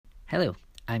Hello,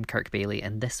 I'm Kirk Bailey,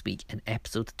 and this week in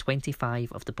episode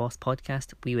 25 of the Boss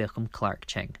Podcast, we welcome Clark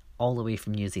Ching, all the way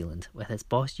from New Zealand, with his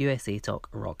Boss USA talk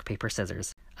Rock, Paper,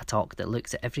 Scissors, a talk that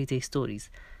looks at everyday stories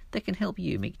that can help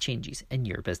you make changes in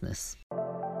your business.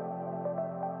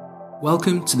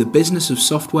 Welcome to the Business of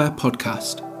Software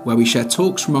podcast, where we share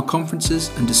talks from our conferences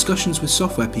and discussions with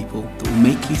software people that will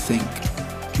make you think.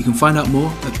 You can find out more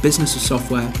at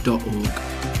businessofsoftware.org.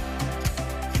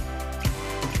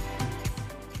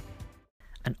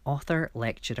 An author,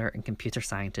 lecturer and computer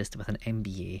scientist with an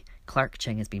MBA, Clark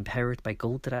Ching has been powered by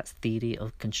Goldratt's theory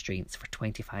of constraints for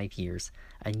 25 years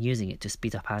and using it to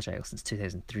speed up Agile since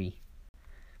 2003.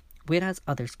 Whereas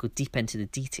others go deep into the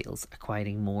details,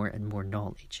 acquiring more and more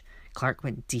knowledge, Clark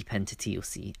went deep into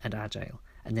TOC and Agile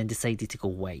and then decided to go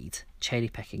wide,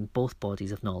 cherry-picking both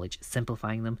bodies of knowledge,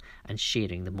 simplifying them and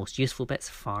sharing the most useful bits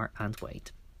far and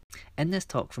wide. In this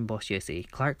talk from Boss USA,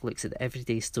 Clark looks at the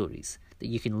everyday stories that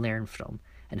you can learn from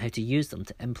and how to use them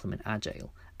to implement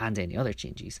Agile and any other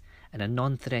changes in a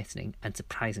non-threatening and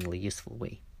surprisingly useful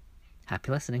way.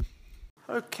 Happy listening.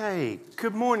 Okay,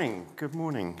 good morning.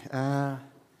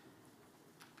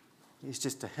 Here's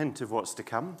just a hint of what's to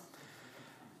come.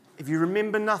 If you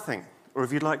remember nothing, or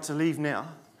if you'd like to leave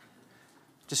now,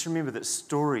 just remember that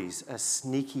stories are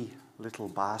sneaky little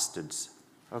bastards.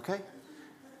 Okay?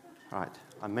 All right,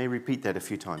 I may repeat that a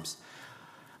few times.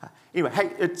 Anyway,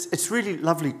 hey, it's really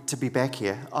lovely to be back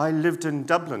here. I lived in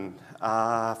Dublin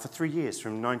for 3 years,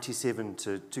 from 97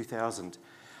 to 2000.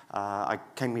 I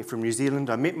came here from New Zealand.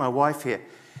 I met my wife here,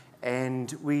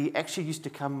 and we actually used to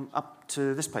come up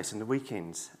to this place in the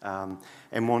weekends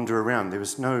and wander around. There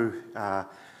was no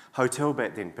hotel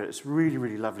back then, but it's a really,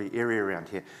 really lovely area around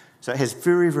here. So it has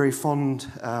very, very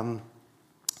fond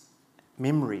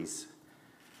memories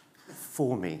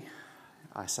for me.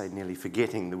 I say nearly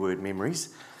forgetting the word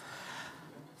memories.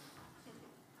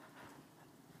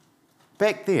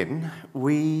 Back then,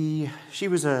 she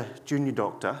was a junior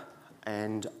doctor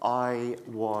and I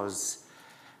was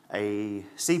a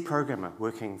C programmer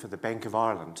working for the Bank of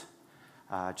Ireland,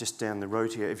 just down the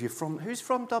road here. Who's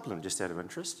from Dublin, just out of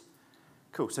interest?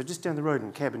 Cool, so just down the road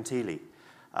in Cabinteely.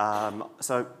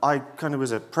 So I kind of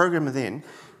was a programmer then.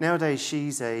 Nowadays,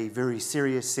 she's a very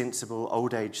serious, sensible,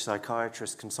 old-age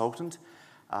psychiatrist consultant.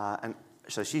 And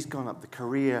so she's gone up the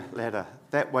career ladder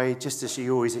that way, just as she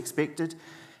always expected.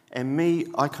 And me,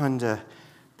 I kind of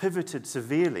pivoted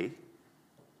severely.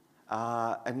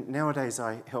 And nowadays,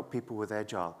 I help people with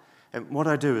Agile. And what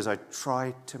I do is I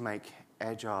try to make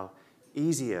Agile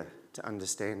easier to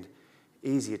understand,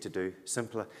 easier to do,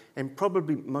 simpler, and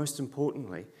probably most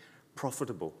importantly,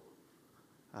 profitable.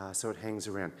 So it hangs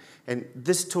around. And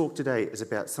this talk today is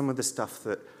about some of the stuff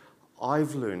that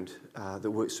I've learned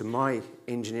that works for my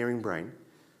engineering brain,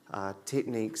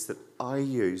 techniques that I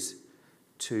use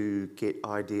to get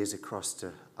ideas across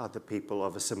to other people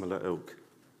of a similar ilk.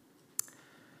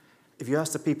 If you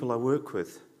ask the people I work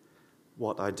with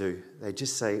what I do, they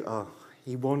just say, oh,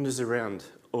 he wanders around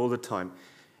all the time,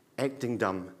 acting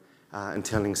dumb and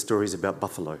telling stories about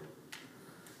buffalo.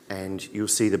 And you'll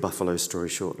see the buffalo story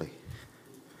shortly.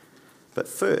 But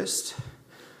first,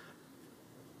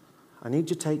 I need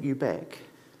to take you back.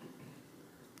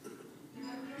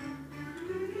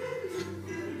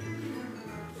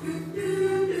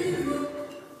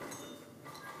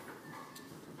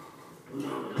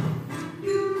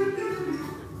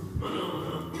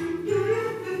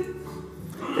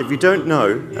 If you don't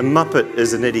know, a Muppet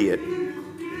is an idiot.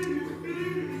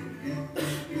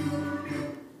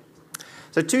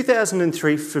 So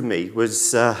 2003 for me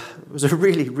was a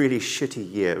really, really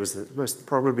shitty year. It was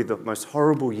probably the most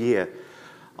horrible year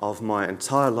of my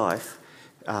entire life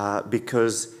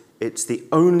because it's the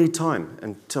only time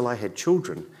until I had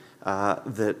children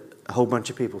that a whole bunch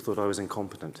of people thought I was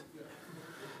incompetent.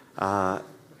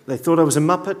 They thought I was a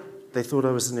Muppet. They thought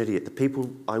I was an idiot. The people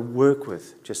I work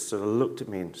with just sort of looked at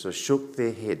me and sort of shook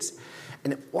their heads.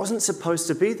 And it wasn't supposed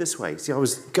to be this way. See, I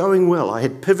was going well. I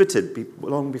had pivoted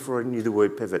long before I knew the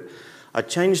word pivot. I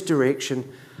changed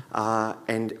direction,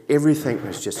 and everything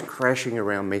was just crashing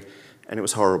around me, and it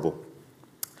was horrible.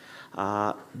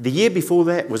 The year before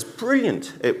that was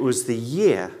brilliant. It was the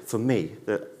year, for me,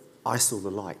 that I saw the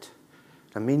light.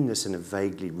 I mean this in a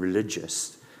vaguely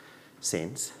religious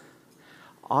sense.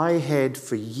 I had,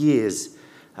 for years,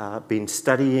 been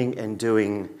studying and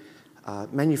doing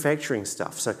manufacturing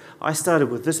stuff. So I started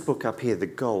with this book up here, The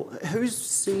Goal. Who's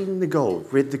seen The Goal?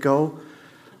 Read The Goal?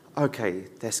 Okay,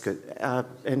 that's good.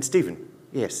 And Stephen,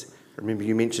 yes, I remember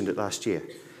you mentioned it last year.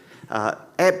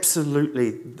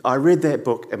 Absolutely, I read that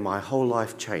book and my whole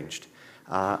life changed.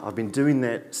 I've been doing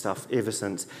that stuff ever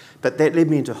since. But that led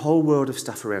me into a whole world of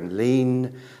stuff around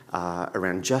lean,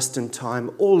 around just in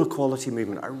time, all the quality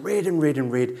movement. I read and read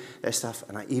and read that stuff,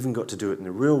 and I even got to do it in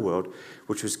the real world,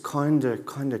 which was kind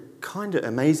of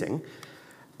amazing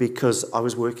because I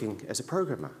was working as a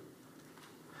programmer.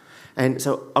 And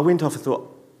so I went off and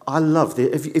thought, I love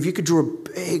this. If you could draw a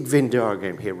big Venn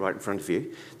diagram here right in front of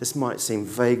you, this might seem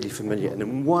vaguely familiar. And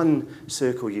in one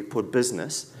circle you put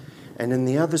business, and in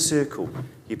the other circle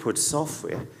you put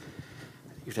software.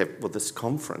 You'd have this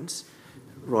conference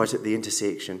right at the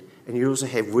intersection, and you also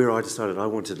have where I decided I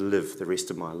wanted to live the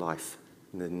rest of my life,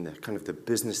 and then the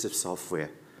business of software.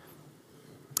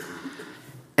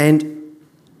 And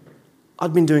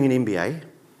I'd been doing an MBA,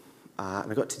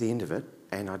 and I got to the end of it,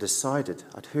 and I decided,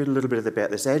 I'd heard a little bit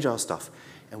about this agile stuff,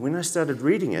 and when I started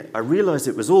reading it, I realized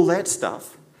it was all that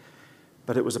stuff,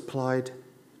 but it was applied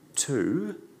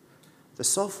to the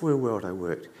software world I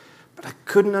worked. But I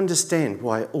couldn't understand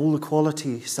why all the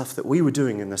quality stuff that we were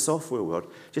doing in the software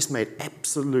world just made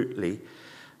absolutely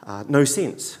no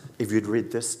sense if you'd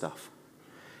read this stuff.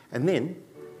 And then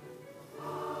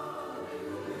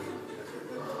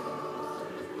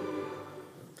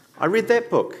I read that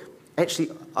book.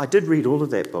 Actually, I did read all of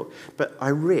that book, but I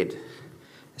read one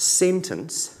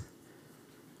sentence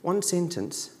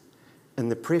in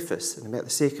the preface, in about the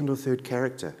second or third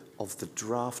character of the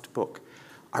draft book.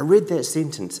 I read that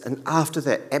sentence, and after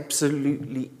that,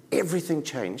 absolutely everything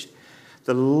changed.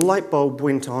 The light bulb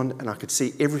went on, and I could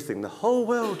see everything. The whole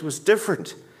world was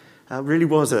different. It really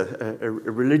was a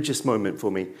religious moment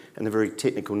for me in a very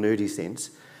technical, nerdy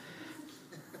sense.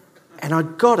 And I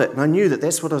got it, and I knew that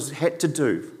that's what I had to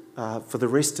do for the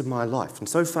rest of my life. And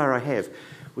so far I have,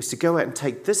 was to go out and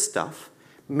take this stuff,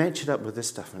 match it up with this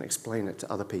stuff, and explain it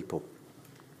to other people.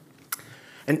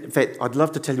 And in fact, I'd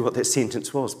love to tell you what that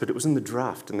sentence was, but it was in the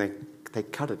draft, and they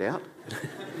cut it out.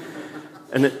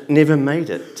 And it never made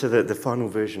it to the final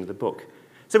version of the book.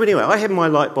 So anyway, I had my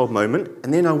light bulb moment,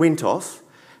 and then I went off,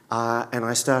 and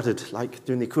I started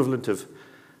doing the equivalent of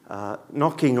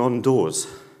knocking on doors,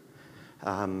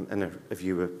 if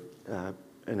you were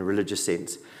in a religious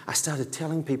sense. I started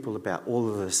telling people about all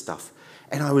of this stuff,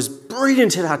 and I was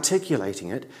brilliant at articulating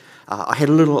it. I had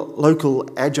a little local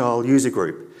Agile user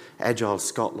group, Agile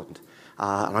Scotland.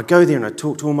 And I go there and I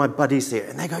talk to all my buddies there,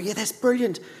 and they go, yeah, that's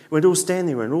brilliant. We'd all stand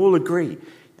there and all agree.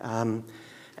 And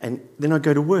then I'd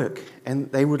go to work,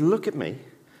 and they would look at me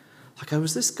like I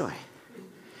was this guy.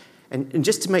 And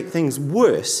just to make things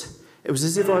worse, it was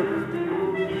as if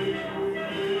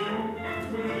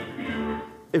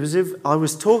I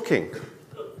was talking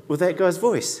with that guy's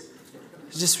voice.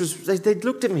 They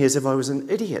looked at me as if I was an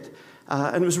idiot.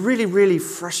 And it was really, really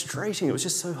frustrating. It was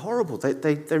just so horrible.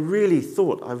 They really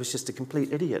thought I was just a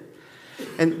complete idiot.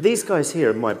 And these guys here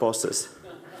are my bosses.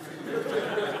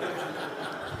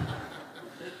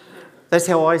 That's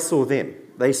how I saw them.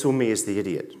 They saw me as the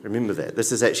idiot. Remember that.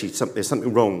 This is actually there's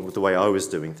something wrong with the way I was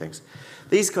doing things.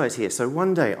 These guys here. So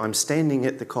one day I'm standing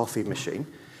at the coffee machine,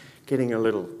 getting a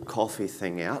little coffee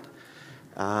thing out,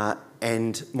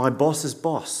 and my boss's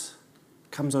boss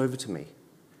comes over to me.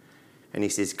 And he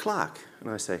says, Clark. And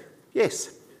I say,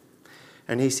 yes.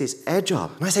 And he says, Agile.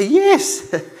 And I say,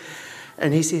 yes.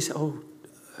 And he says,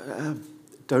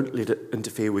 don't let it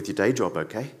interfere with your day job,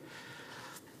 okay?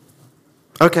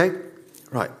 Okay,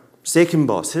 right. Second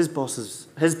boss, his boss.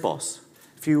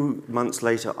 A few months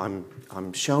later,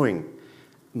 I'm showing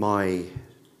my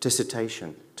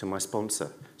dissertation to my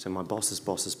sponsor, so my boss's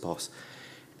boss's boss.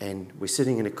 And we're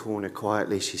sitting in a corner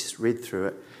quietly. She's read through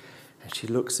it, and she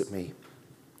looks at me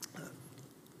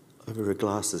over her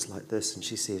glasses like this, and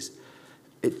she says,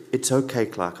 it's okay,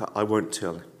 Clark, I won't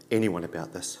tell anyone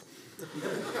about this.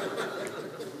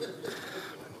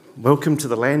 Welcome to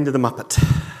the land of the Muppet.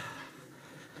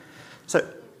 So,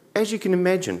 as you can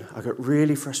imagine, I got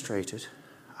really frustrated.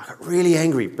 I got really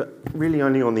angry, but really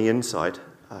only on the inside.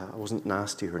 I wasn't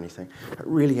nasty or anything. I got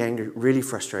really angry, really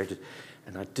frustrated,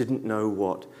 and I didn't know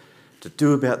what to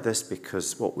do about this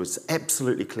because what was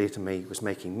absolutely clear to me was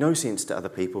making no sense to other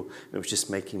people, and it was just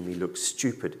making me look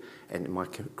stupid, and my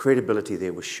credibility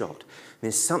there was shot. And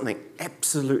then something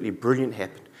absolutely brilliant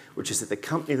happened, which is that the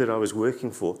company that I was working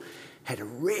for had a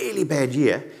really bad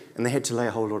year, and they had to lay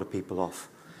a whole lot of people off.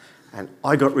 And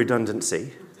I got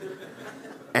redundancy,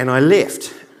 and I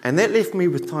left. And that left me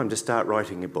with time to start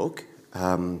writing a book.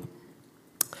 And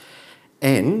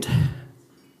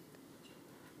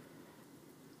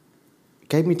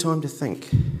gave me time to think.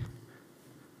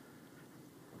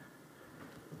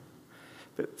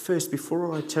 But first,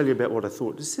 before I tell you about what I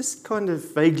thought, does this kind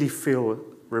of vaguely feel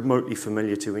remotely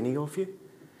familiar to any of you?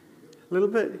 A little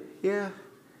bit? Yeah?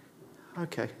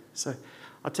 Okay. So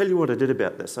I'll tell you what I did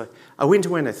about this. I went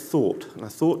away and I thought, and I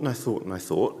thought, and I thought, and I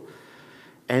thought.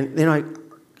 And then I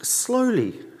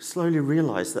slowly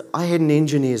realised that I had an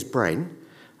engineer's brain,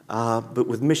 but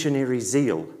with missionary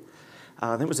zeal.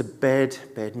 That was a bad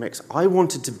mix. I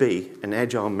wanted to be an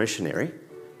agile missionary,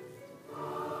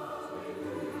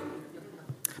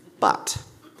 but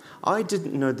I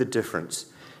didn't know the difference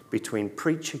between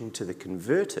preaching to the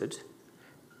converted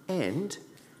and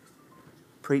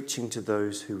preaching to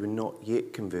those who were not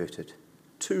yet converted.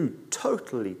 Two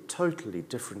totally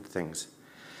different things.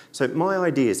 So my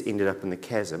ideas ended up in the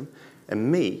chasm, and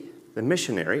me, the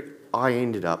missionary, I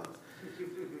ended up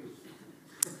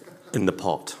in the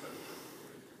pot.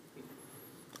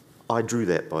 I drew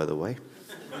that, by the way.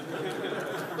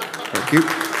 Thank you.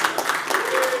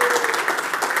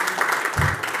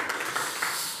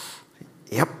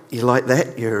 Yep, you like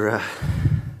that? You're...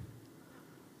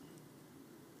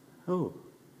 Oh,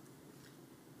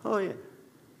 yeah.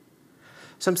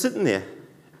 So I'm sitting there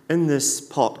in this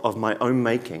pot of my own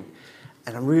making,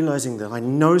 and I'm realising that I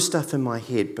know stuff in my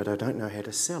head, but I don't know how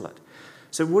to sell it.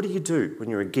 So what do you do when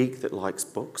you're a geek that likes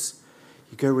books?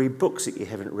 You go read books that you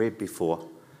haven't read before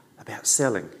about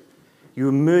selling. You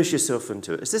immerse yourself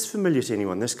into it. Is this familiar to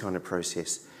anyone, this kind of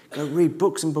process? Go read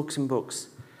books and books and books.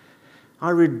 I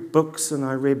read books and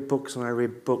I read books and I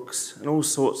read books and all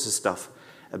sorts of stuff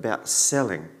about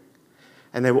selling.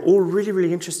 And they were all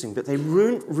really interesting, but they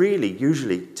weren't really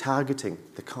usually targeting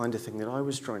the kind of thing that I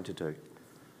was trying to do.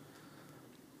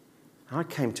 I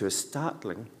came to a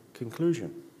startling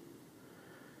conclusion.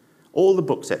 All the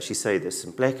books actually say this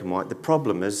in black and white. The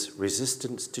problem is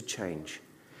resistance to change,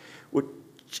 which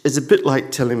is a bit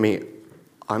like telling me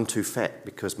I'm too fat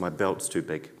because my belt's too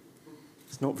big.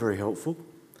 It's not very helpful.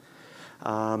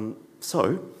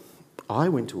 So I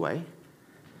went away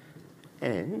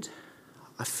and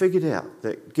I figured out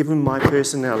that given my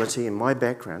personality and my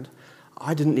background,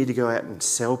 I didn't need to go out and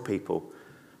sell people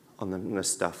on this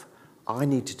stuff. I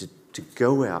needed to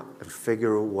go out and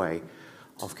figure a way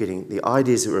of getting the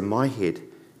ideas that were in my head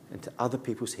into other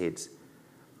people's heads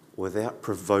without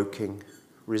provoking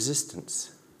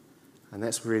resistance. And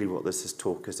that's really what this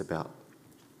talk is about.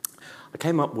 I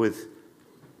came up with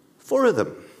 4 of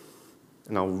them,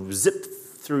 and I'll zip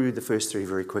through the first 3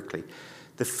 very quickly.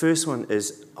 The first one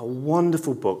is a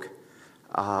wonderful book.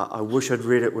 I wish I'd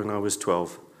read it when I was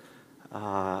 12.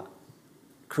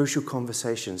 Crucial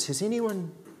Conversations. Has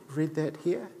anyone read that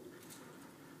here?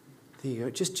 There you go,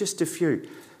 just a few.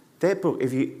 That book,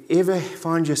 if you ever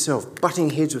find yourself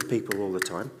butting heads with people all the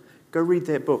time, go read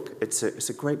that book. It's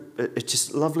a great, it's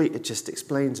just lovely. It just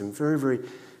explains in very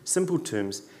simple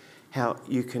terms how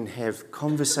you can have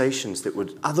conversations that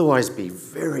would otherwise be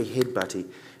very head-butty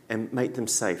and make them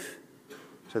safe.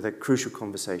 So they're crucial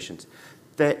conversations.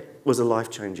 That was a life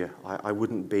changer. I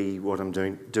wouldn't be what I'm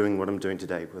doing what I'm doing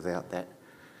today without that.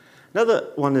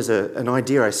 Another one is an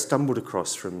idea I stumbled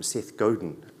across from Seth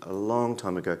Godin a long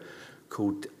time ago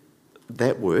called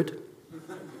that word,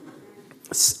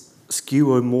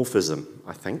 skeuomorphism,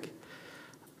 I think.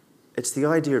 It's the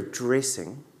idea of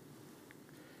dressing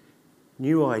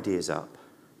new ideas up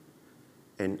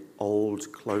in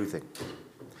old clothing.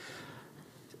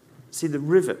 See, the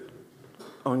rivet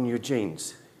on your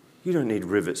jeans, you don't need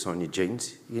rivets on your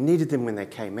jeans. You needed them when they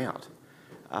came out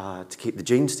to keep the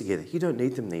jeans together. You don't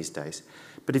need them these days.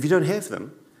 But if you don't have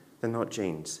them, they're not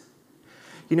jeans.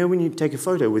 You know when you take a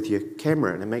photo with your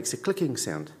camera and it makes a clicking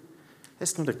sound?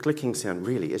 That's not a clicking sound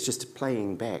really, it's just a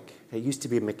playing back. It used to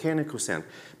be a mechanical sound.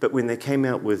 But when they came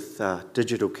out with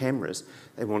digital cameras,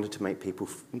 they wanted to make people,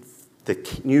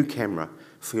 the new camera,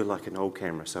 feel like an old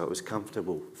camera, so it was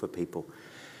comfortable for people.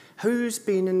 Who's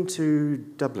been into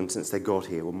Dublin since they got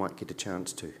here or might get a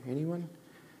chance to? Anyone?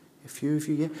 A few of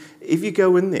you, yeah? If you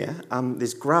go in there,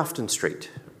 there's Grafton Street,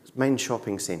 main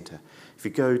shopping centre. If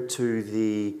you go to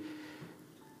the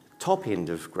top end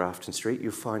of Grafton Street,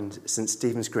 you'll find St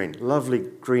Stephen's Green. Lovely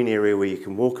green area where you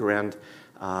can walk around,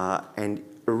 and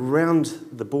around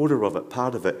the border of it,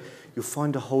 part of it, you'll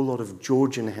find a whole lot of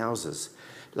Georgian houses.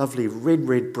 Lovely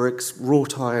red bricks,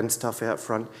 wrought iron stuff out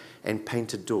front, and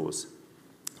painted doors.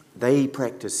 They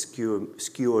practice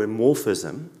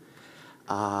skeuomorphism.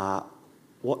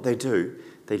 What they do,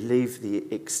 they leave the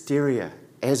exterior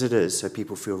as it is so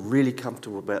people feel really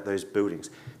comfortable about those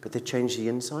buildings, but they change the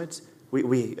insides.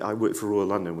 I work for Royal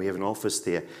London. We have an office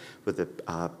there with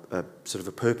a sort of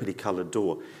a purpley coloured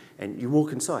door, and you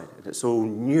walk inside and it's all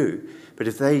new, but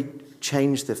if they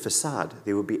change the facade,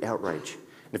 there will be outrage.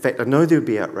 In fact, I know there would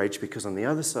be outrage because on the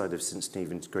other side of St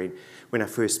Stephen's Green, when I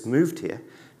first moved here,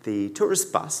 the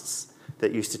tourist buses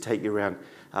that used to take you around,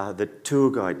 the tour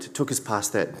guide took us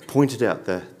past that and pointed out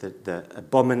the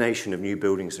abomination of new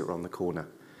buildings that were on the corner.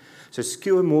 So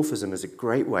skeuomorphism is a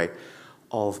great way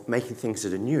of making things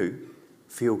that are new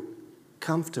feel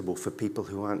comfortable for people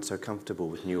who aren't so comfortable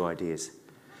with new ideas.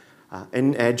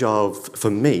 In Agile,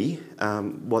 for me,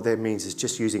 what that means is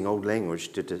just using old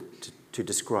language to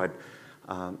describe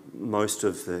most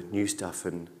of the new stuff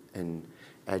in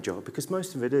Agile, because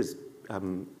most of it is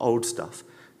old stuff,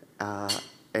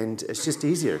 and it's just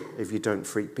easier if you don't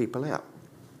freak people out.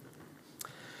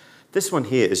 This one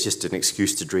here is just an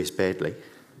excuse to dress badly.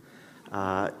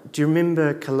 Do you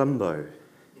remember Columbo?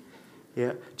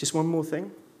 Yeah, just one more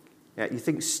thing. Yeah, you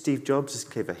think Steve Jobs is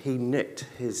clever. He nicked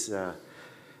his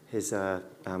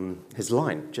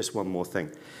line, just one more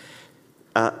thing.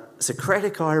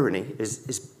 Socratic irony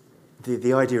is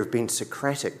the idea of being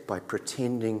Socratic by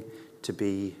pretending to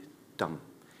be dumb.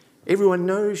 Everyone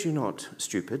knows you're not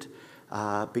stupid,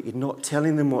 but you're not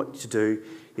telling them what to do.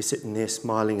 You're sitting there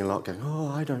smiling a lot, going, oh,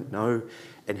 I don't know,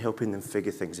 and helping them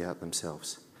figure things out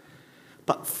themselves.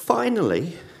 But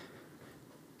finally,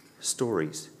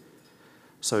 stories.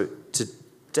 So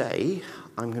today,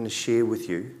 I'm going to share with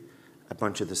you a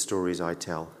bunch of the stories I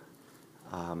tell.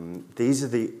 These are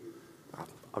the...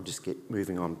 I'll just get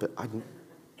moving on, but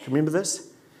remember this?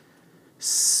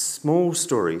 Small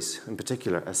stories, in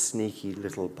particular, are sneaky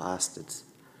little bastards.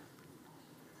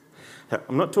 Now,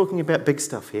 I'm not talking about big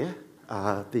stuff here.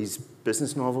 These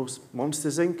business novels,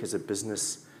 Monsters, Inc. is a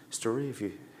business story, if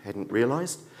you hadn't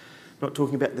realised. Not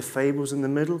talking about the fables in the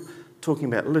middle, talking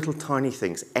about little tiny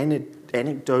things,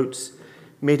 anecdotes,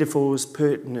 metaphors,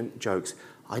 pertinent jokes.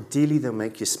 Ideally, they'll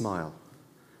make you smile.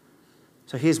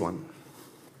 So here's one.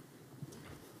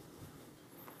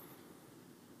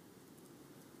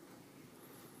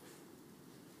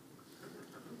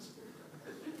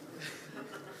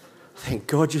 Thank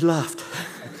God you laughed.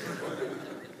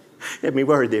 Had me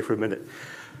worried there for a minute.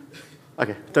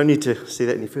 Okay, don't need to see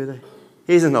that any further.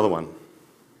 Here's another one.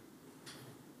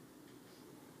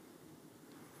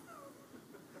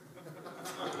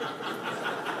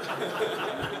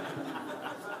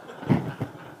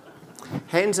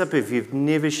 Hands up if you've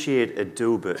never shared a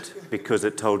dilbert because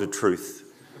it told a truth.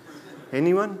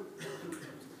 Anyone?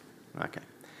 Okay.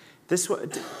 This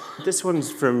one's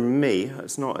from me.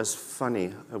 It's not as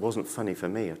funny. It wasn't funny for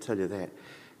me, I'll tell you that.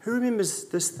 Who remembers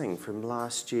this thing from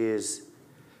last year's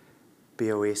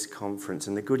BOS conference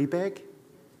in the goodie bag?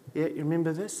 Yeah, you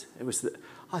remember this?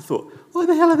 I thought, why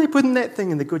the hell are they putting that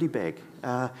thing in the goodie bag?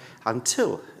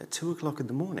 Until at 2 o'clock in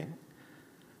the morning.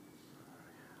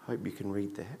 Hope you can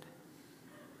read that.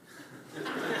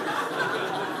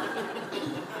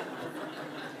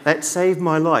 That saved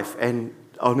my life, and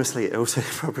honestly, it also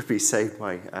probably saved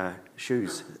my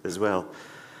shoes as well.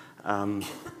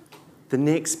 The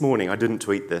next morning, I didn't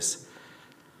tweet this.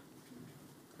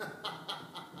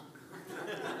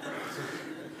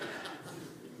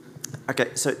 Okay,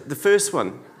 so the first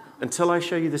one, until I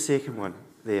show you the second one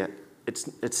there,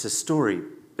 it's a story,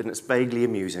 and it's vaguely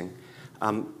amusing,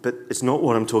 but it's not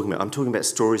what I'm talking about. I'm talking about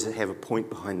stories that have a point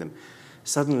behind them.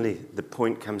 Suddenly, the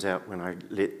point comes out when I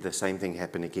let the same thing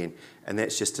happen again, and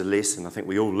that's just a lesson I think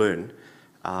we all learn,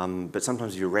 but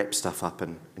sometimes if you wrap stuff up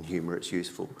in humour, it's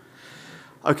useful.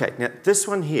 Okay, now this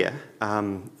one here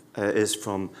is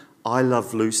from I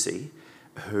Love Lucy,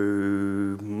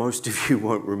 who most of you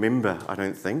won't remember, I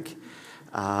don't think.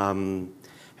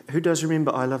 Who does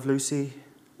remember I Love Lucy?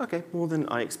 Okay, more than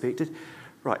I expected.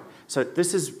 Right, so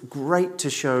this is great to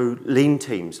show lean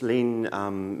teams, lean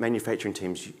manufacturing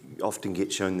teams. You often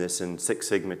get shown this in Six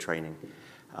Sigma training.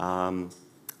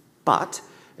 But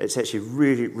it's actually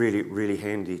really, really, really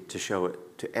handy to show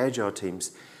it to agile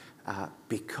teams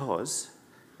because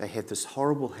they have this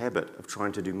horrible habit of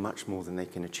trying to do much more than they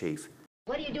can achieve.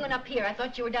 What are you doing up here? I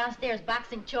thought you were downstairs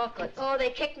boxing chocolates. Oh, they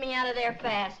kicked me out of there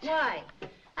fast. Why?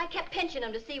 I kept pinching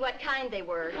them to see what kind they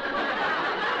were.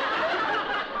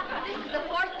 This is the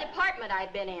 4th department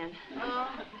I've been in. Oh,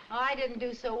 I didn't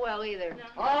do so well either.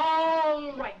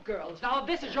 All right, girls. Now,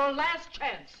 this is your last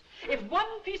chance. If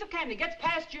one piece of candy gets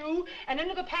past you and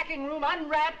into the packing room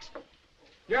unwrapped,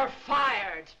 you're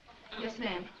fired. Yes,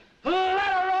 ma'am. Let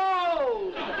her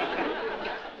roll!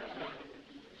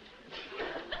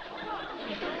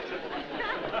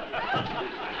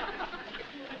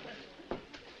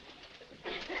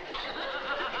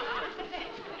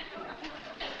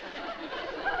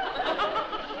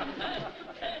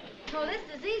 Oh, this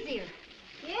is easier.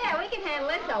 Yeah, we can handle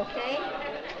this okay.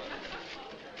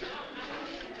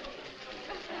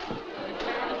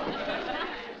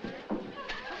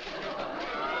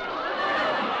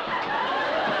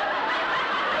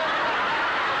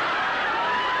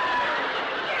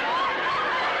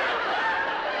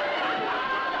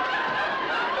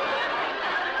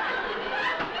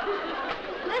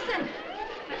 Listen,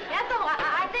 Ethel,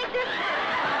 I think this...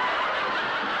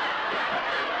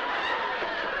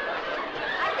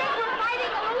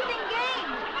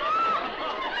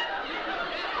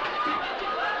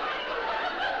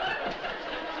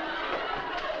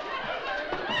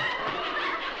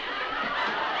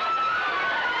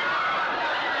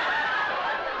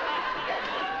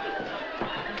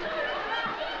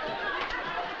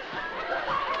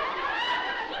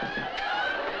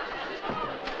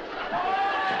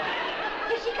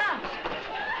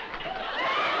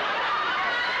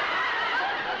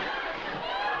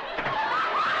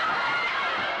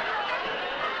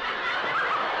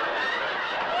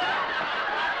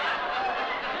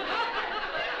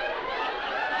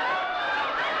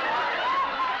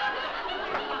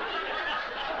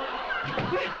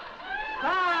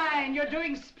 Fine, you're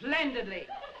doing splendidly.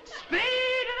 Speed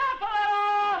it up a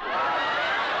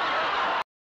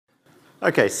little!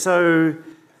 Okay, so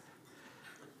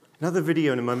another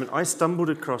video in a moment. I stumbled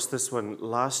across this one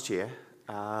last year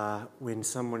when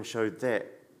someone showed that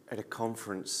at a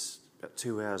conference about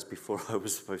 2 hours before I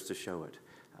was supposed to show it.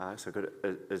 So I've got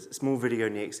a small video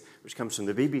next, which comes from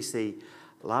the BBC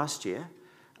last year.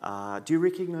 Do you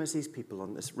recognise these people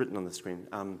on this, written on the screen?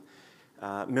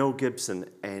 Mel Gibson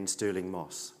and Sterling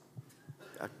Moss.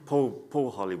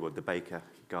 Paul Hollywood, the baker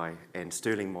guy, and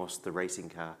Sterling Moss, the racing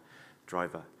car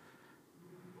driver.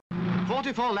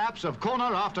 44 laps of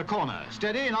corner after corner.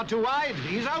 Steady, not too wide.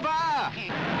 He's over!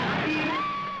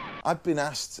 I've been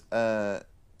asked to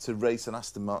race an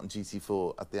Aston Martin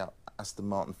GT4 at the Aston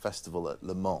Martin Festival at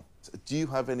Le Mans. Do you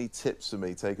have any tips for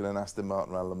me taking an Aston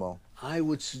Martin around Le Mans? I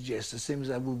would suggest, the same as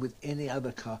I would with any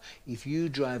other car, if you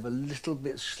drive a little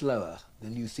bit slower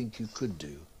than you think you could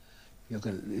do,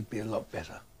 it'd be a lot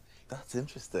better. That's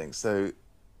interesting. So,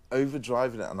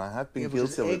 overdriving it, and I have been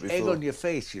guilty of it before. Egg on your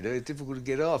face, you know, it's difficult to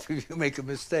get off if you make a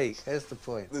mistake. That's the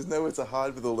point. There's nowhere to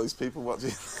hide with all those people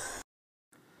watching.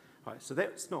 Right, so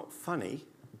that's not funny,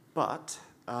 but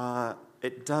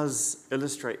it does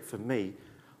illustrate for me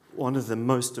one of the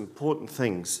most important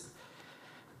things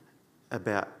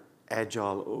about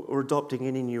agile or adopting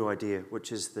any new idea,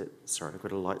 which is that, sorry, I've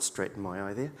got a light straight in my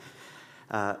eye there,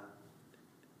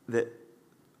 that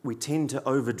we tend to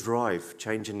overdrive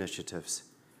change initiatives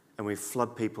and we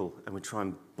flood people and we try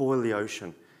and boil the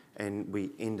ocean and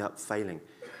we end up failing.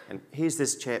 And here's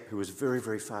this chap who was very,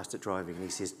 very fast at driving and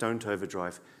he says, don't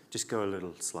overdrive, just go a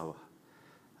little slower.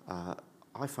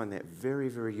 I find that very,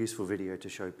 very useful video to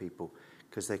show people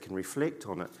because they can reflect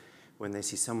on it when they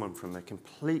see someone from a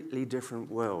completely different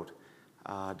world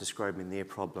describing their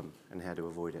problem and how to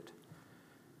avoid it.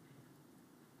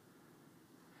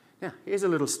 Now, here's a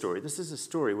little story. This is a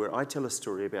story where I tell a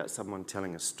story about someone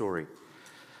telling a story.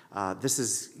 This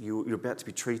is, you're about to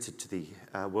be treated to the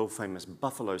world-famous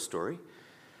Buffalo story.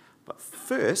 But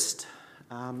first,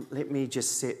 let me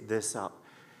just set this up.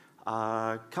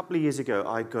 A couple of years ago,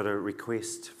 I got a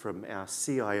request from our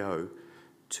CIO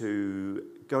to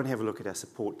go and have a look at our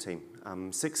support team.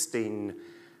 16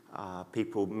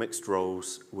 people, mixed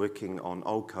roles, working on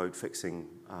old code, fixing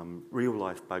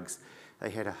real-life bugs. They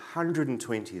had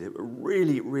 120 that were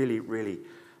really, really, really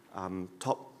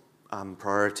top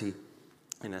priority,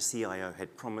 and our CIO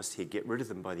had promised he'd get rid of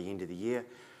them by the end of the year,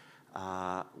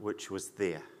 which was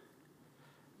there.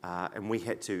 And we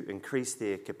had to increase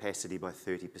their capacity by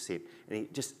 30%. And he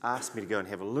just asked me to go and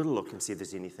have a little look and see if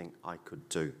there's anything I could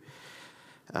do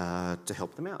to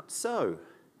help them out. So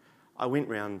I went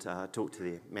round, talked to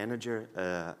their manager,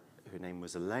 her name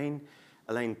was Elaine.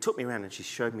 Elaine took me around and she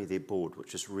showed me their board,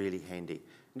 which was really handy.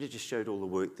 And it just showed all the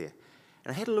work there.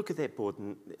 And I had a look at that board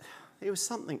and there was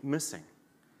something missing.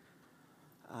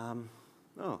 There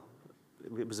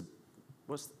was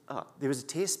a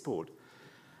test board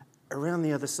around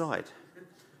the other side.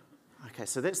 Okay,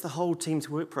 so that's the whole team's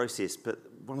work process, but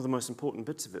one of the most important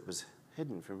bits of it was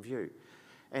hidden from view.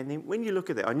 And then when you look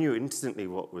at that, I knew instantly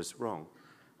what was wrong,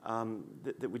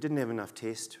 that we didn't have enough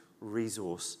test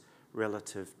resource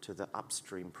relative to the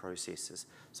upstream processes.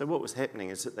 So what was happening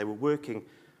is that they were working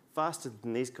faster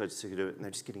than these codes could do it, and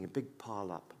they're just getting a big pile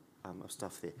up of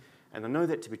stuff there. And I know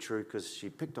that to be true because she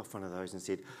picked off one of those and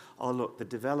said, oh, look, the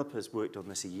developers worked on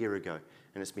this a year ago,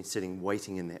 and it's been sitting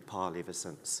waiting in that pile ever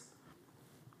since.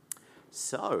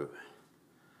 So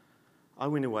I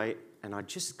went away, and I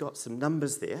just got some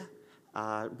numbers there,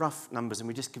 rough numbers, and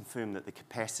we just confirmed that the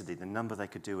capacity, the number they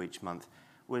could do each month,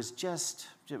 was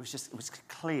it was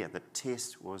clear that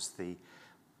test was the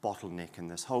bottleneck in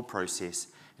this whole process.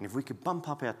 And if we could bump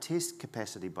up our test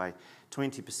capacity by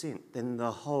 20%, then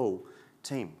the whole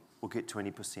team will get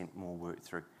 20% more work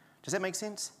through. Does that make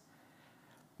sense?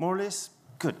 More or less?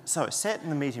 Good. So I sat in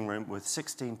the meeting room with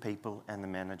 16 people and the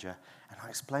manager, and I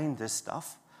explained this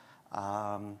stuff.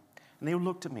 And they all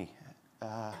looked at me,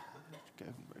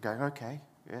 going, okay,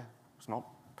 yeah, it's not,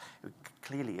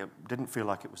 clearly it didn't feel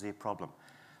like it was their problem.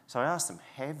 So I asked them,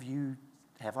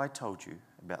 have I told you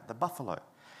about the buffalo?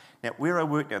 Now, where I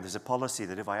work now, there's a policy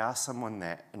that if I ask someone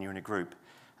that and you're in a group,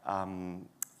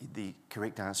 the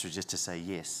correct answer is just to say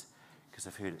yes, because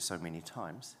I've heard it so many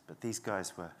times. But these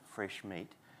guys were fresh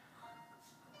meat.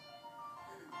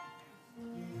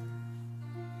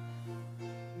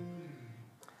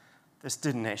 This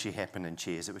didn't actually happen in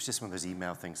Cheers. It was just one of those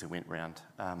email things that went round.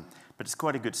 But it's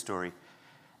quite a good story.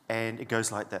 And it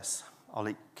goes like this.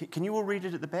 Can you all read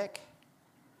it at the back?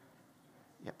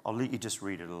 Yep, I'll let you just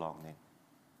read it along then.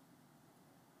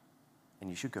 And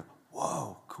you should go,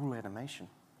 whoa, cool animation.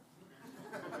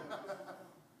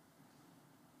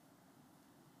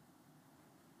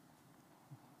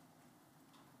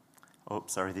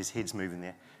 Oops, sorry, there's heads moving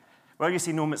there. Well, you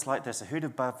see, Norm, it's like this. A herd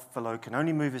of buffalo can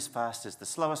only move as fast as the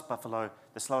slowest buffalo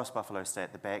stay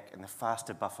at the back, and the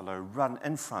faster buffalo run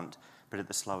in front, but at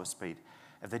the slower speed.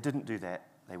 If they didn't do that,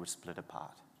 they would split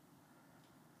apart.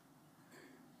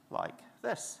 Like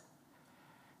this.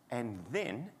 And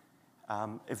then,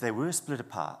 if they were split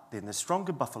apart, then the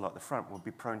stronger buffalo at the front would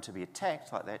be prone to be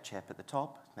attacked, like that chap at the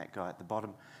top, that guy at the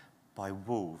bottom, by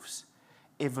wolves.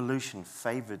 Evolution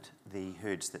favoured the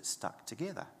herds that stuck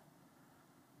together.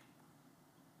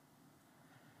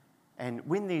 And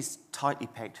when these tightly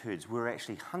packed herds were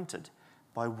actually hunted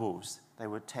by wolves, they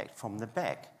were attacked from the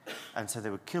back. And so they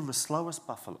would kill the slowest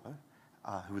buffalo,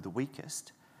 who were the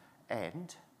weakest,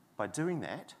 and by doing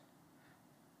that,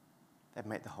 they'd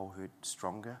make the whole herd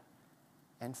stronger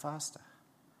and faster.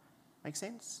 Make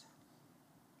sense?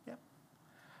 Yep.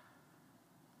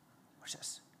 Watch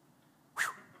this.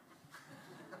 Whew.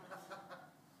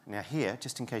 Now here,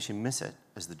 just in case you miss it,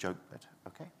 is the joke bit,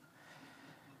 okay?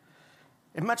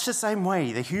 In much the same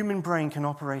way, the human brain can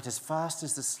operate as fast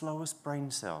as the slowest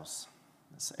brain cells.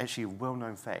 It's actually a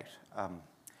well-known fact.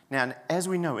 Now, as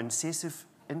we know, excessive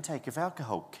intake of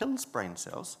alcohol kills brain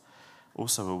cells,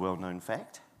 also a well-known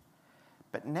fact.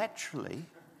 But naturally,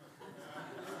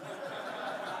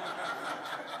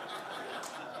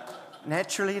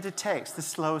 it attacks the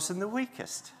slowest and the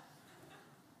weakest.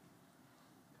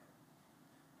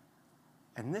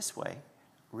 In this way,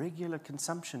 regular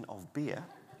consumption of beer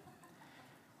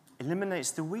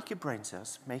eliminates the weaker brain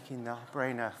cells, making the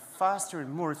brain a faster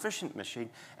and more efficient machine,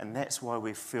 and that's why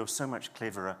we feel so much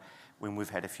cleverer when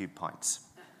we've had a few pints.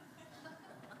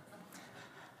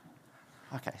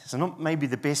 Okay, so not maybe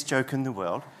the best joke in the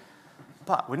world,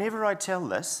 but whenever I tell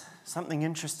this, something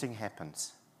interesting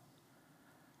happens.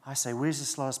 I say, where's the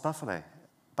slowest buffalo?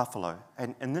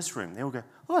 And in this room, they all go,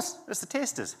 oh, it's the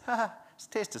testers. It's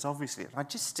the testers, obviously. And I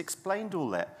just explained all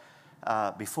that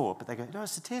before, but they go, no,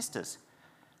 it's the testers.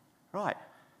 Right.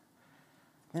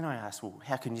 Then I ask, well,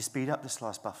 how can you speed up the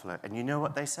slowest buffalo? And you know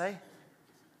what they say?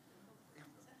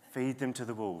 Feed them to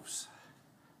the wolves.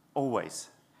 Always.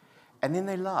 And then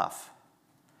they laugh.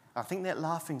 I think that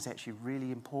laughing is actually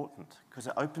really important because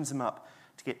it opens them up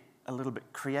to get a little bit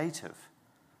creative.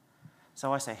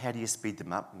 So I say, how do you speed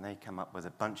them up? And they come up with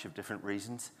a bunch of different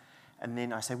reasons. And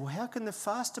then I say, well, how can the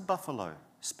faster buffalo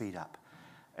speed up?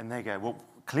 And they go, well,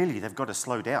 clearly they've got to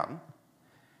slow down.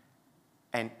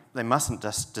 And they mustn't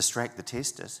just distract the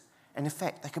testers. And in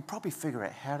fact, they could probably figure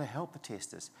out how to help the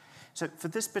testers. So for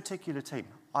this particular team,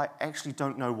 I actually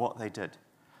don't know what they did.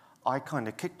 I kind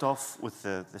of kicked off with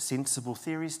the sensible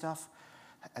theory stuff.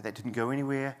 That didn't go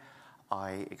anywhere.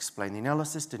 I explained the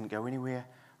analysis, didn't go anywhere.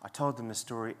 I told them the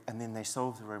story, and then they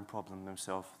solved their own problem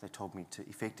themselves. They told me to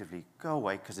effectively go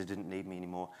away because they didn't need me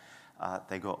anymore.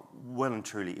 They got well and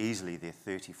truly easily their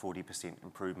 30-40%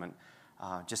 improvement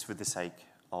just for the sake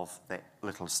of that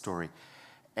little story.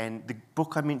 And the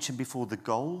book I mentioned before, The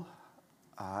Goal,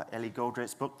 Ellie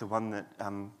Goldratt's book, the one that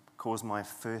caused my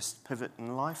first pivot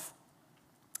in life,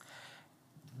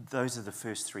 those are the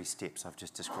first 3 steps I've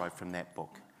just described from that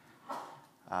book.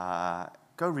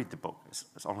 Go read the book.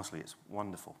 Honestly, it's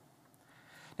wonderful.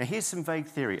 Now, here's some vague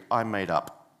theory I made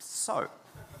up. So,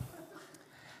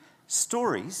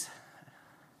 stories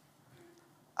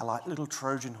are like little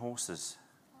Trojan horses,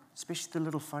 especially the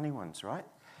little funny ones, right?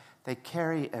 They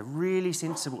carry a really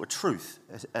sensible truth,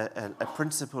 a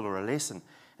principle or a lesson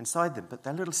inside them, but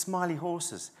they're little smiley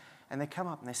horses, and they come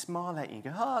up and they smile at you and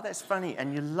go, oh, that's funny,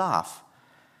 and you laugh.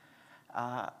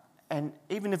 And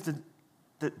even if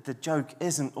the joke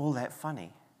isn't all that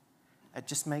funny, it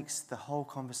just makes the whole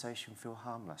conversation feel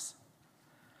harmless.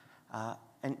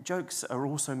 And jokes are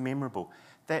also memorable.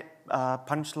 That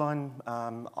punchline,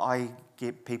 I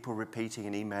get people repeating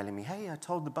and emailing me, hey, I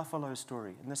told the buffalo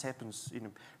story. And this happens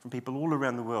from people all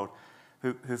around the world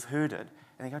who've heard it.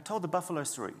 And they go, I told the buffalo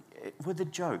story with a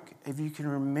joke. If you can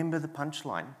remember the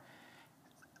punchline,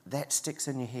 that sticks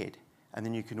in your head. And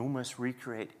then you can almost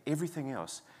recreate everything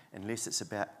else unless it's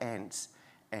about ants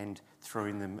and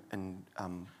throwing them in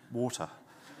water.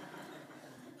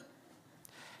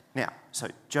 Now, so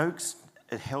jokes,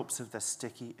 it helps if they're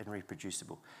sticky and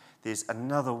reproducible. There's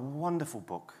another wonderful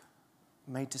book,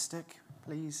 Made to Stick.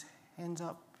 Please, hands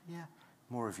up. Yeah,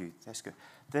 more of you. That's good.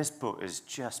 This book is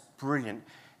just brilliant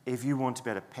if you want to be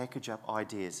able to package up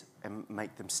ideas and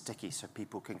make them sticky so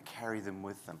people can carry them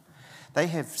with them. They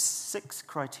have 6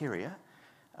 criteria.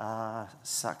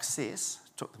 Success.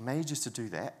 Took them ages to do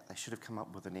that. They should have come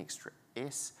up with an extra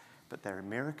S, but they're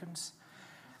Americans.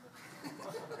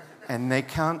 And they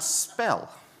can't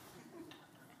spell.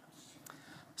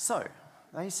 So,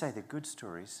 they say the good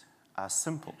stories are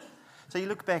simple. So you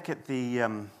look back at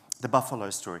the the buffalo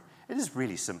story. It is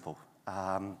really simple.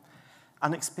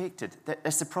 Unexpected.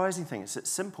 A surprising thing is it's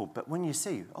simple, but when you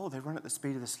see, oh, they run at the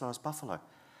speed of the slowest buffalo,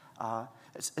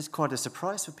 it's quite a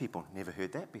surprise for people. Never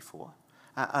heard that before.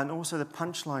 And also the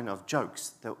punchline of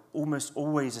jokes, they're almost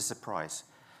always a surprise,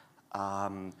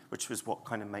 which was what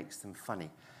kind of makes them funny.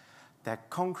 They're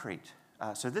concrete.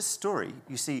 So this story,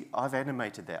 you see, I've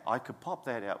animated that. I could pop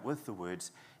that out with the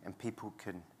words, and people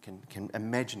can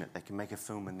imagine it. They can make a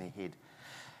film in their head.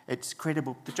 It's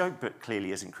credible. The joke bit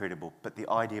clearly isn't credible, but the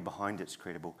idea behind it's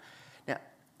credible. Now,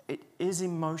 it is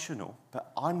emotional,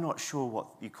 but I'm not sure what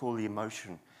you call the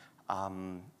emotion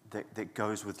that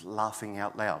goes with laughing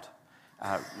out loud.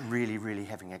 Really, really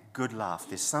having a good laugh.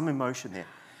 There's some emotion there.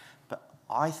 But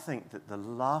I think that the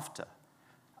laughter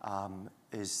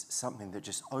is something that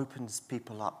just opens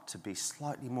people up to be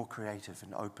slightly more creative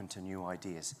and open to new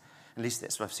ideas. At least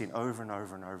that's what I've seen over and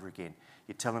over and over again.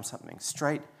 You tell them something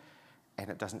straight and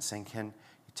it doesn't sink in.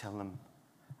 You tell them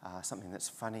something that's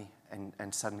funny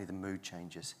and suddenly the mood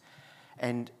changes.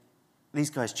 And these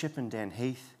guys, Chip and Dan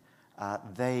Heath,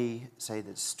 they say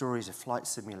that stories are flight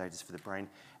simulators for the brain,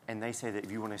 and they say that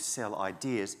if you want to sell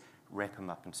ideas, wrap them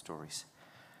up in stories.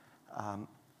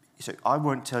 So I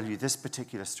won't tell you this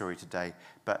particular story today,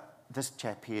 but this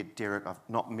chap here, Derek, I've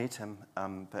not met him,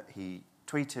 but he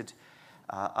tweeted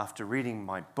after reading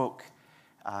my book,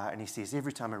 and he says,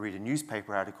 every time I read a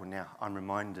newspaper article now, I'm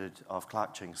reminded of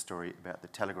Clark Ching's story about the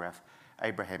Telegraph,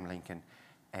 Abraham Lincoln,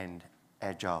 and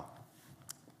Agile.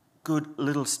 Good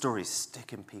little stories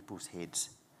stick in people's heads.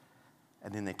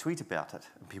 And then they tweet about it,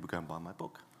 and people go and buy my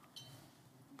book.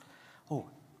 Oh,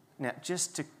 now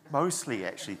just to mostly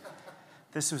actually,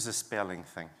 this was a spelling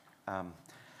thing.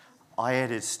 I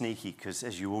added sneaky because,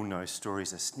 as you all know,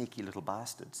 stories are sneaky little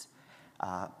bastards.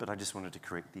 But I just wanted to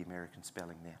correct the American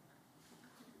spelling there.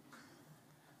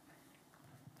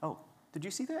 Oh, did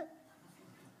you see that?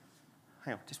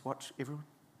 Hang on, just watch everyone.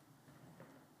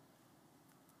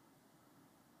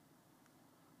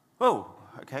 Oh,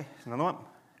 okay, another one.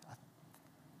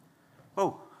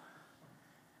 Oh.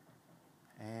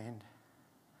 And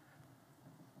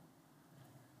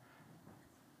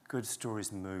good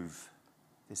stories move.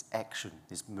 There's action,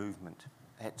 there's movement.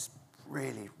 That's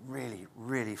really, really,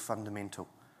 really fundamental.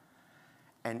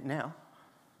 And now,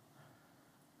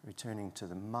 returning to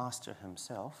the master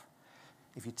himself,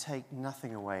 if you take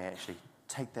nothing away, actually,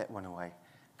 take that one away.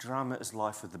 Drama is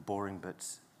life with the boring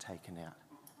bits taken out.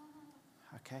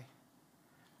 Okay?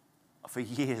 For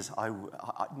years,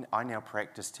 I now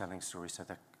practice telling stories so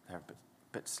they're a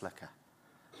bit slicker,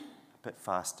 a bit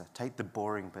faster. Take the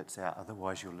boring bits out,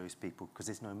 otherwise you'll lose people because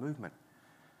there's no movement.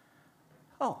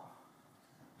 Oh,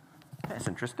 that's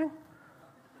interesting.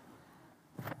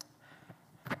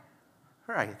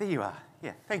 All right, there you are.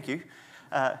 Yeah, thank you.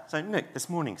 So Nick this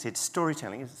morning said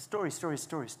storytelling is story.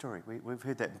 We've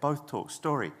heard that in both talks,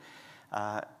 story.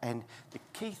 And the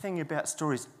key thing about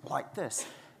stories like this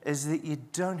is that you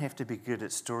don't have to be good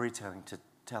at storytelling to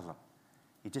tell them.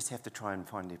 You just have to try and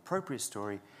find the appropriate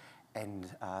story and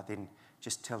then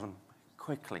just tell them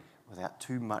quickly without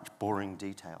too much boring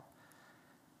detail.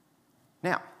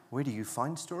 Now, where do you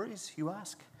find stories, you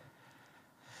ask?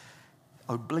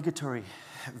 Obligatory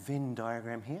Venn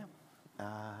diagram here.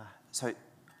 So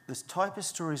this type of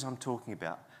stories I'm talking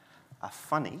about are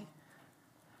funny,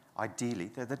 ideally.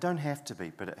 They don't have to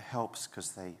be, but it helps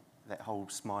because that whole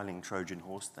smiling Trojan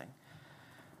horse thing.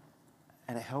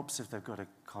 And it helps if they've got a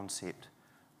concept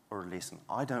or a lesson.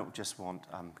 I don't just want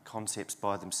concepts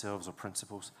by themselves or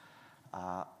principles.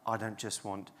 I don't just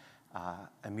want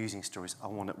amusing stories. I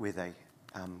want it where they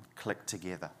click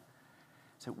together.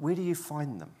 So where do you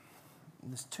find them?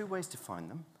 And there's two ways to find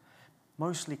them.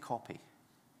 Mostly copy.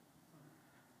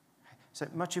 So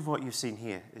much of what you've seen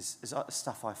here is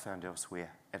stuff I found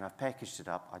elsewhere, and I've packaged it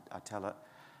up. I tell it.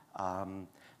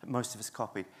 But most of it's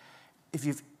copied. If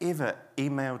you've ever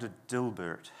emailed a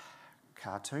Dilbert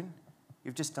cartoon,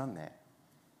 you've just done that.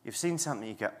 You've seen something,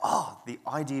 you go, oh, the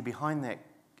idea behind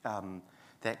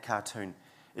that cartoon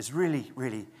is really,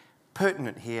 really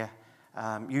pertinent here.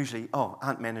 Usually,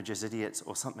 aren't managers idiots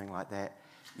or something like that.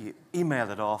 You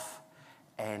email it off,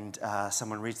 and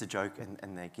someone reads the joke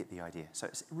and they get the idea. So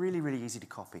it's really, really easy to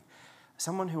copy.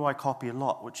 Someone who I copy a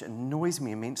lot, which annoys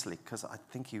me immensely because I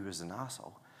think he was an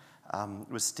arsehole,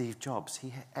 was Steve Jobs.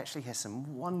 He actually has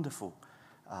some wonderful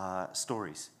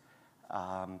stories.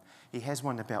 He has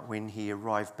one about when he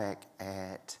arrived back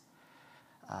at,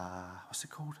 what's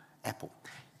it called? Apple.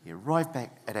 He arrived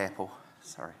back at Apple,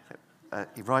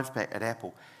 he arrives back at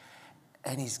Apple,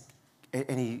 and he's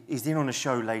then on a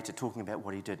show later talking about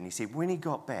what he did. And he said when he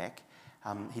got back,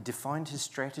 he defined his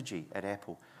strategy at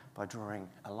Apple by drawing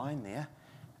a line there,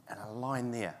 and a line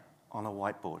there on a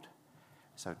whiteboard.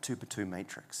 So 2x2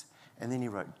 matrix. And then he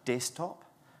wrote desktop,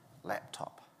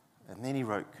 laptop. And then he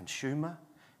wrote consumer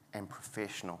and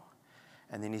professional.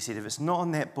 And then he said, if it's not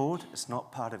on that board, it's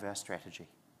not part of our strategy.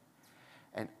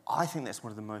 And I think that's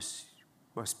one of the most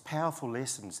powerful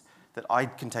lessons that I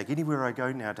can take anywhere I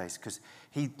go nowadays, because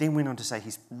he then went on to say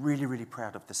he's really, really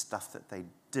proud of the stuff that they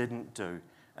didn't do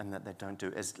and that they don't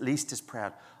do, at least as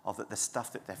proud of the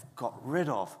stuff that they've got rid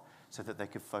of so that they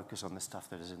could focus on the stuff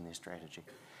that is in their strategy.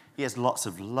 He has lots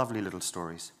of lovely little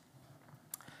stories.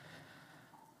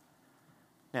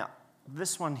 Now,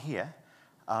 this one here,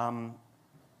 I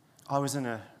was in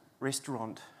a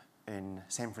restaurant in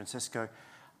San Francisco.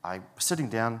 I was sitting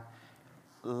down.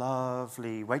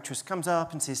 Lovely waitress comes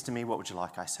up and says to me, what would you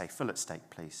like? I say, fillet steak,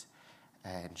 please.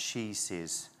 And she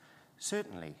says,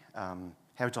 certainly. How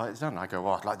would you like it done? I go,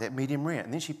 oh, I'd like that medium rare.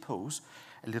 And then she pulls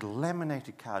a little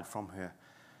laminated card from her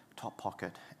top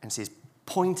pocket and says,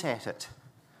 point at it.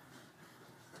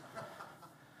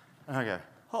 And I go,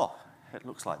 oh, it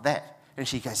looks like that. And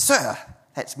she goes, sir,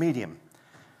 that's medium.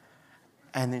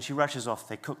 And then she rushes off.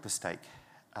 They cook the steak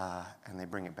and they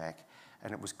bring it back.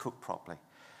 And it was cooked properly.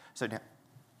 So now,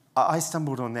 I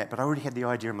stumbled on that, but I already had the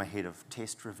idea in my head of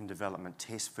test-driven development,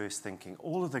 test-first thinking,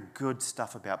 all of the good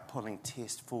stuff about pulling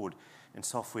test forward in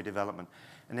software development.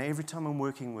 And now every time I'm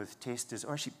working with testers,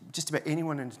 or actually just about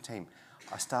anyone in the team,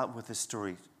 I start with this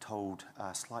story told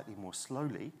slightly more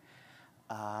slowly,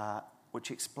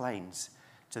 which explains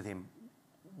to them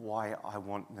why I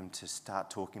want them to start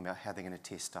talking about how they're going to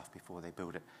test stuff before they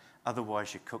build it.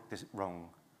 Otherwise, you cook the wrong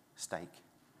steak.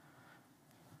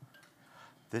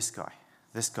 This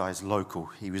guy's local.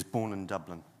 He was born in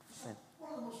Dublin.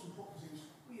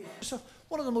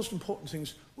 One of the most important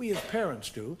things we as parents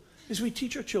do is we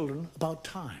teach our children about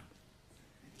time.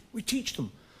 We teach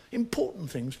them important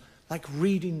things like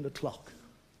reading the clock.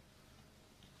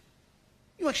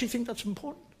 You actually think that's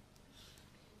important?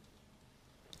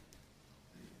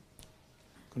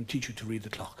 I'm going to teach you to read the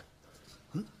clock.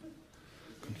 I'm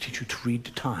going to teach you to read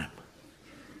the time.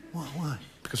 Why?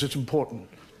 Because it's important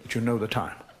that you know the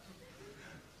time.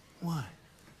 Why?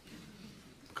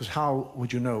 Because how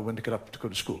would you know when to get up to go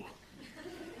to school?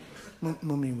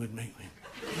 Mummy would make me.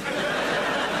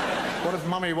 What if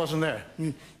Mummy wasn't there?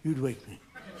 You'd wake me.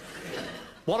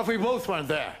 What if we both weren't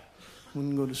there?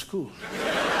 Wouldn't go to school.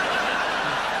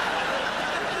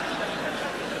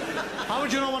 How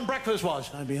would you know when breakfast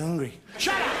was? I'd be hungry.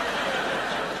 Shut up!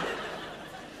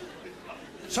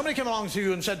 Somebody came along to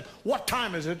you and said, what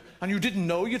time is it? And you didn't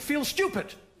know, you'd feel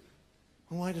stupid.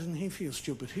 Well, why doesn't he feel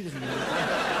stupid? He doesn't know.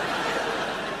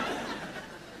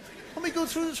 Let me go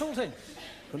through this whole thing.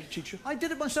 I'm going to teach you. I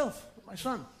did it myself with my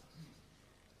son. I'm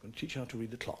going to teach you how to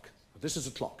read the clock. This is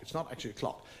a clock. It's not actually a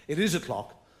clock. It is a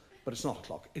clock, but it's not a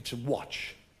clock. It's a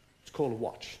watch. It's called a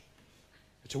watch.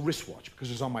 It's a wristwatch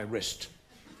because it's on my wrist.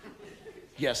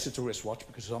 Yes, it's a wristwatch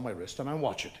because it's on my wrist and I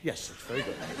watch it. Yes, it's very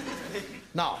good.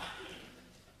 Now,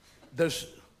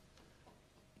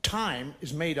 time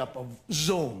is made up of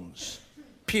zones,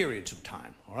 periods of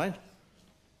time, all right?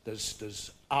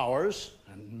 There's hours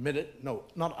and minute, no,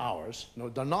 not hours. No,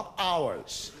 they're not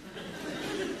hours.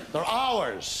 They're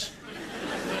hours.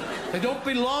 They don't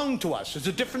belong to us. There's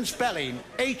a different spelling,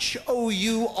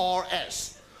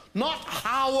 H-O-U-R-S. Not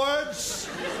Howards.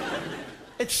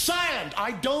 It's silent.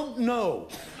 I don't know.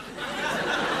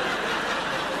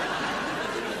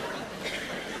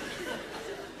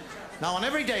 Now, on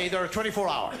every day, there are 24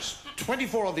 hours.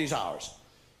 24 of these hours.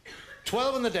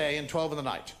 12 in the day and 12 in the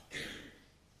night.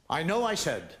 I know I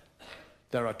said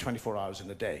there are 24 hours in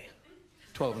the day.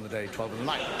 12 in the day, 12 in the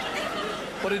night.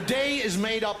 But a day is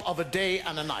made up of a day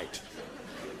and a night.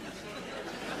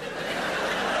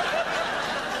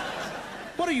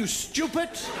 What are you, stupid?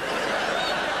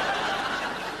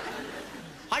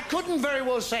 I couldn't very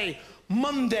well say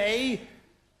Monday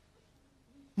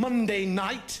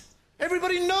night.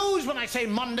 Everybody knows when I say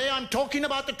Monday, I'm talking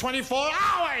about the 24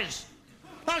 hours.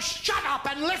 Now shut up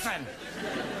and listen.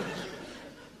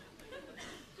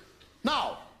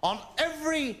 Now, on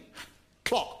every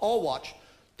clock or watch,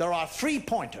 there are 3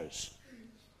 pointers.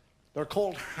 They're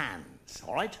called hands,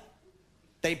 all right?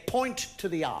 They point to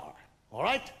the hour, all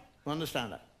right? You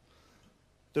understand that?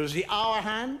 There's the hour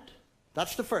hand.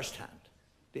 That's the first hand,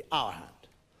 the hour hand.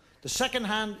 The second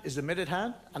hand is the minute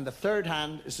hand, and the third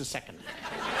hand is the second hand.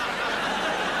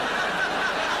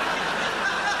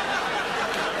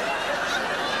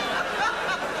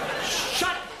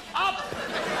 Shut up!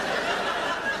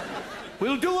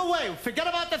 We'll do away. Forget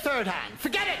about the third hand.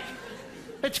 Forget it.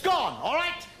 It's gone, all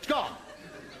right? It's gone.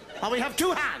 Now we have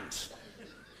 2 hands.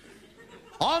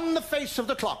 On the face of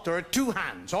the clock, there are 2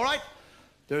 hands, all right?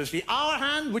 There's the hour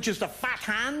hand, which is the fat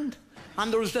hand,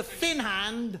 and there's the thin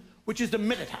hand, which is the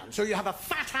minute hand. So you have a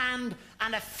fat hand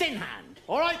and a thin hand,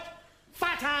 all right?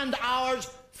 Fat hand, hours,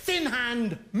 thin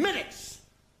hand, minutes.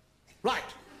 Right.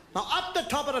 Now, up the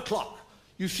top of the clock,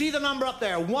 you see the number up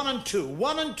there, 1 and 2.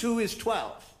 1 and 2 is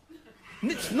 12.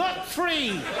 It's not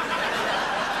 3.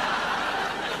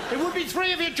 It would be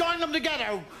 3 if you joined them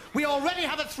together. We already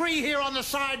have a 3 here on the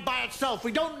side by itself.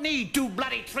 We don't need 2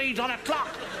 bloody 3s on a clock.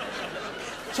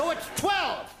 So it's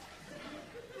 12.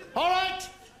 All right?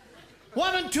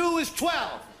 1 and 2 is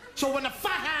 12. So when the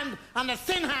fat hand and the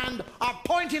thin hand are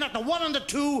pointing at the 1 and the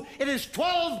 2, it is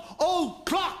 12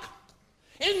 o'clock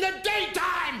in the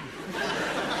daytime.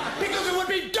 Because it would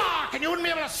be dark and you wouldn't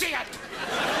be able to see it.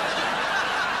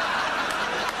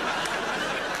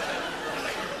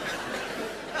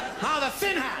 Now the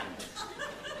thin hand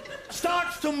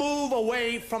starts to move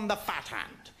away from the fat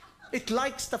hand. It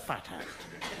likes the fat hand.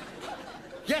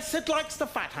 Yes, it likes the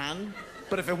fat hand,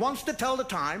 but if it wants to tell the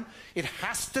time, it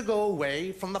has to go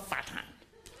away from the fat hand.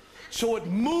 So it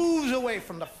moves away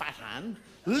from the fat hand,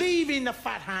 leaving the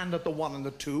fat hand at the 1 and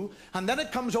the 2, and then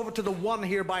it comes over to the 1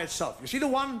 here by itself. You see the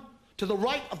 1 to the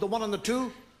right of the 1 and the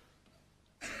 2?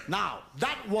 Now,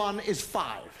 that 1 is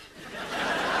 5.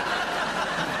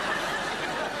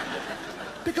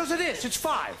 Because it is, it's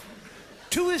 5.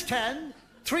 2 is 10,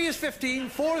 3 is 15,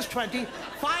 4 is 20,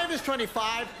 5 is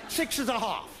 25, 6 is a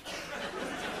half.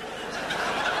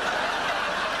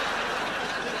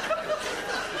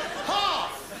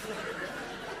 Half!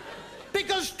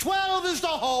 Because 12 is the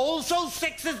whole, so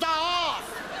 6 is the half.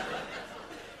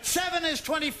 7 is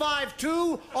 25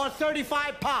 to, or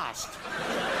 35 past.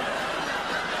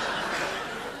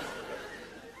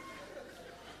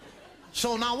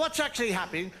 So now what's actually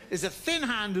happening is the thin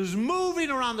hand is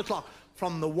moving around the clock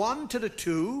from the 1 to the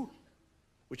 2,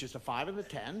 which is the 5 and the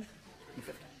 10.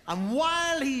 And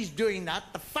while he's doing that,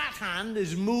 the fat hand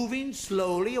is moving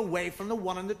slowly away from the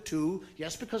 1 and the 2.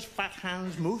 Yes, because fat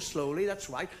hands move slowly, that's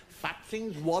right. Fat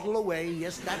things waddle away,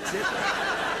 yes, that's it.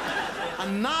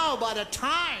 And now by the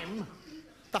time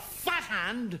the fat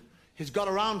hand has got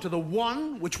around to the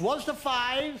 1, which was the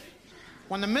 5,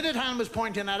 when the minute hand was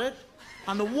pointing at it,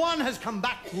 and the 1 has come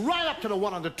back right up to the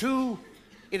 1 and the 2,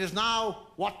 it is now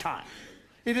what time?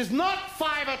 It is not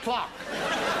 5 o'clock.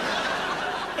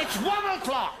 It's 1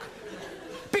 o'clock.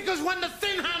 Because when the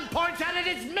thin hand points at it,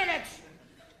 it's minutes.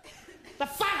 The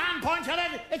fat hand points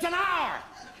at it, it's an hour.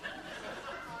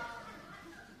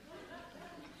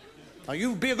 Now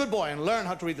you be a good boy and learn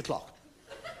how to read the clock.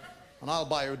 And I'll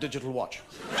buy you a digital watch.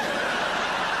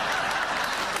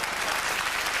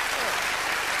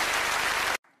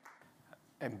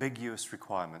 Ambiguous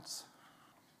requirements.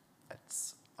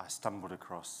 I stumbled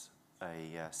across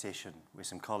a session where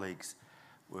some colleagues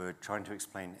were trying to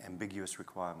explain ambiguous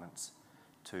requirements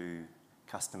to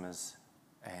customers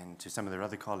and to some of their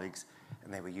other colleagues,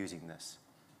 and they were using this.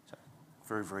 So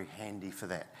very, very handy for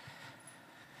that.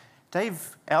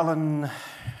 Dave Allen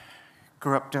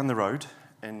grew up down the road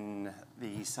in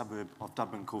the suburb of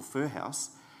Dublin called Firhouse.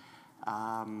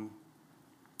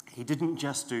 He didn't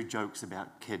just do jokes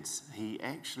about kids. He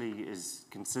actually is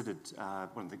considered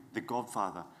one of the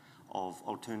godfather of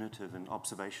alternative and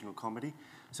observational comedy.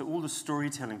 So all the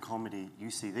storytelling comedy you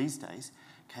see these days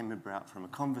came about from a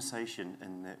conversation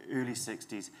in the early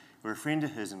 60s where a friend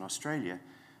of his in Australia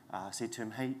said to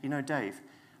him, hey, you know, Dave,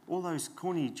 all those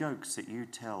corny jokes that you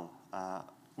tell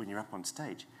when you're up on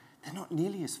stage, they're not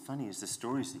nearly as funny as the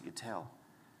stories that you tell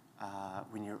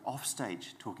when you're off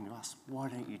stage talking to us. Why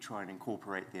don't you try and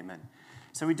incorporate them in?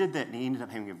 So we did that, and he ended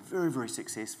up having a very, very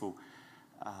successful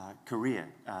career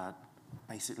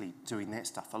basically doing that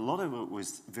stuff. A lot of it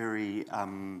was very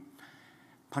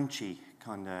punchy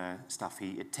kind of stuff.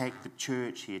 He attacked the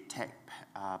church, he attacked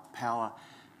power,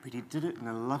 but he did it in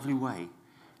a lovely way,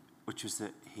 which was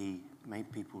that he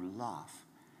made people laugh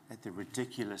at the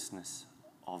ridiculousness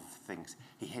of things.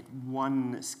 He had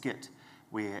one skit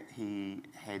where he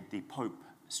had the Pope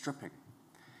stripping,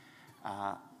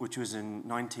 which was in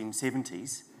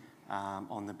 1970s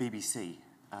on the BBC,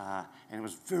 and it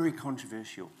was very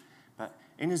controversial. But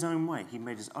in his own way, he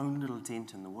made his own little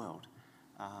dent in the world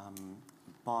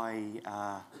by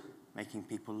making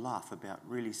people laugh about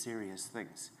really serious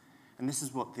things. And this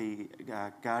is what the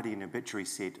Guardian obituary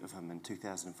said of him in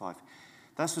 2005.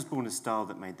 Thus was born a style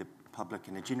that made the public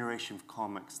and a generation of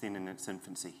comics then in its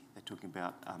infancy. They're talking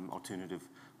about alternative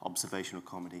observational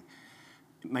comedy.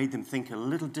 It made them think a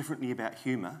little differently about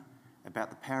humour,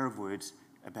 about the power of words,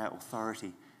 about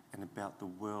authority, and about the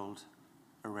world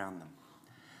around them.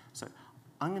 So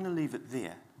I'm going to leave it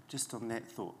there, just on that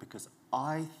thought, because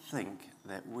I think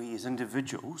that we as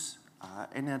individuals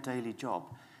in our daily job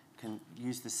can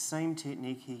use the same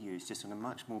technique he used, just on a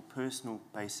much more personal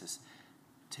basis.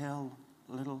 Tell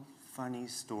little funny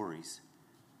stories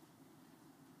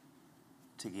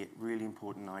to get really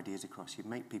important ideas across. You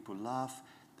make people laugh,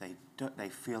 they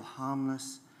feel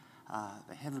harmless,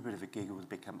 they have a bit of a giggle, they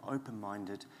become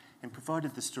open-minded, and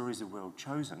provided the stories are well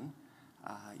chosen,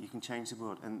 you can change the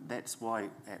world. And that's why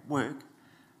at work,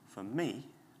 for me,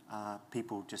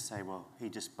 people just say, well, he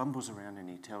just bumbles around and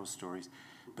he tells stories.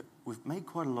 But we've made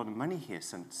quite a lot of money here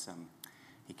since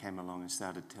he came along and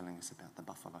started telling us about the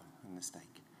buffalo and the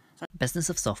steak. Business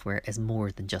of Software is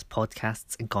more than just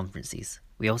podcasts and conferences.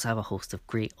 We also have a host of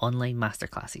great online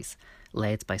masterclasses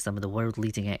led by some of the world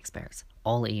leading experts,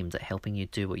 all aimed at helping you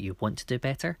do what you want to do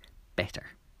better.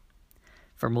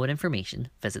 For more information,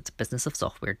 visit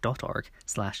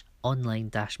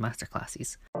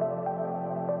businessofsoftware.org/online-masterclasses.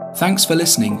 Thanks for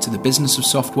listening to the Business of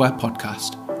Software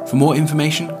podcast. For more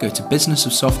information, go to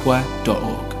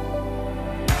businessofsoftware.org.